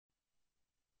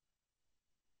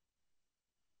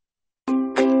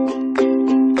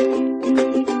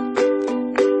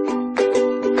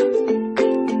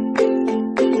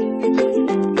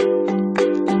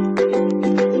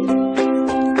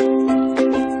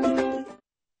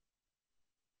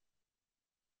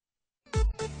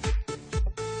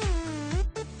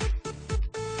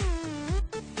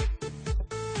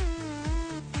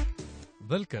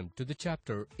Welcome to the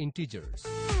chapter Integers.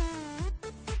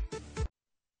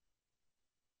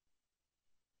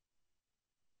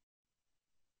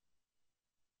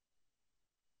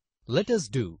 Let us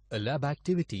do a lab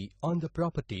activity on the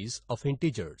properties of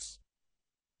integers.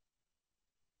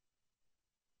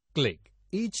 Click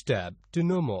each tab to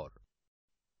know more.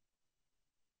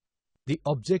 The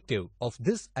objective of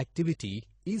this activity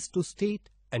is to state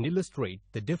and illustrate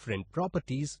the different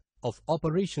properties of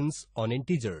operations on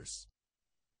integers.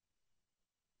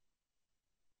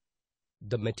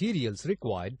 The materials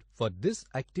required for this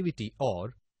activity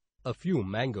are a few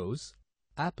mangoes,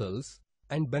 apples,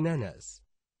 and bananas.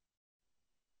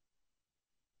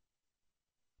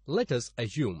 Let us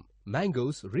assume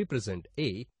mangoes represent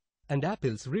A and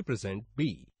apples represent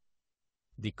B.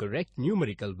 The correct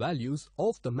numerical values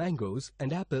of the mangoes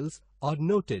and apples are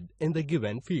noted in the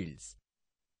given fields.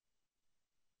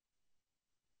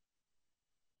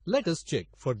 Let us check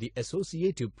for the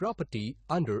associative property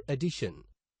under addition.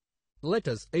 Let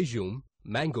us assume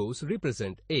mangoes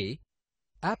represent A,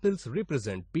 apples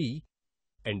represent B,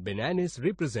 and bananas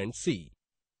represent C.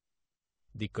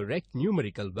 The correct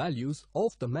numerical values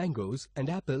of the mangoes and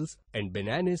apples and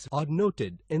bananas are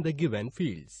noted in the given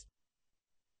fields.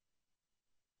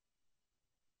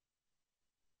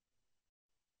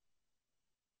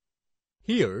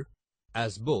 Here,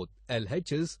 as both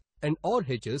LHS and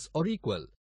RHS are equal,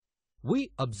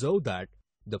 we observe that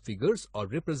the figures are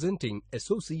representing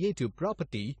associative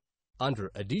property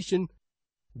under addition,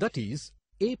 that is,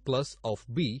 A plus of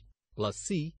B plus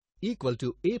C equal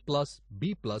to A plus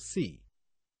B plus C.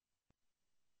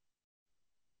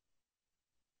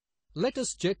 Let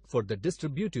us check for the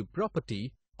distributive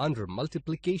property under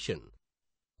multiplication.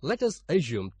 Let us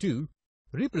assume 2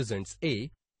 represents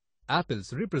A,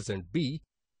 apples represent B,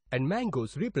 and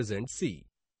mangoes represent C.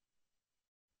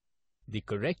 The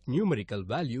correct numerical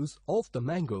values of the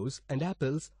mangoes and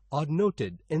apples are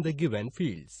noted in the given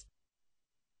fields.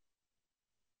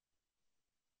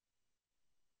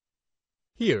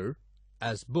 Here,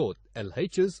 as both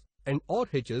LHS and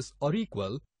RHS are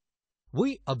equal,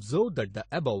 we observe that the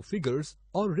above figures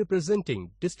are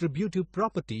representing distributive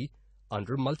property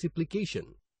under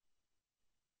multiplication.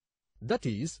 That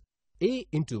is, A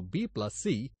into B plus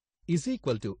C is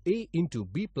equal to A into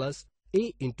B plus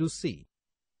A into C.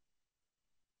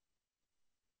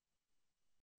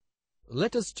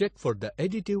 Let us check for the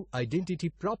additive identity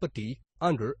property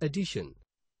under addition.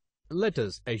 Let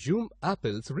us assume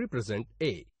apples represent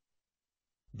A.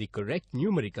 The correct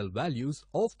numerical values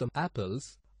of the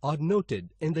apples are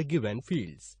noted in the given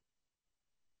fields.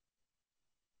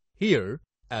 Here,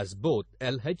 as both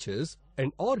LHS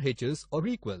and RHS are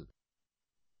equal,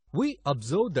 we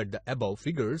observe that the above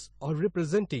figures are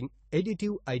representing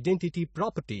additive identity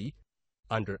property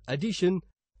under addition,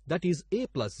 that is A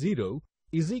plus 0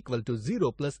 is equal to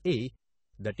 0 plus A,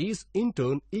 that is in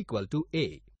turn equal to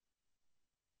A.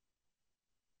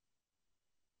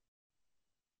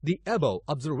 The above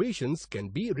observations can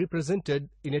be represented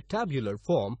in a tabular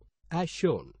form as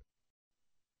shown.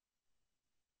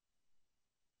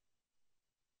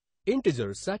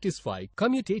 Integers satisfy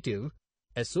commutative,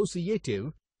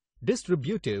 associative,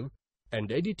 distributive, and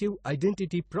additive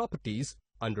identity properties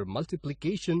under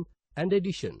multiplication and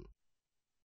addition.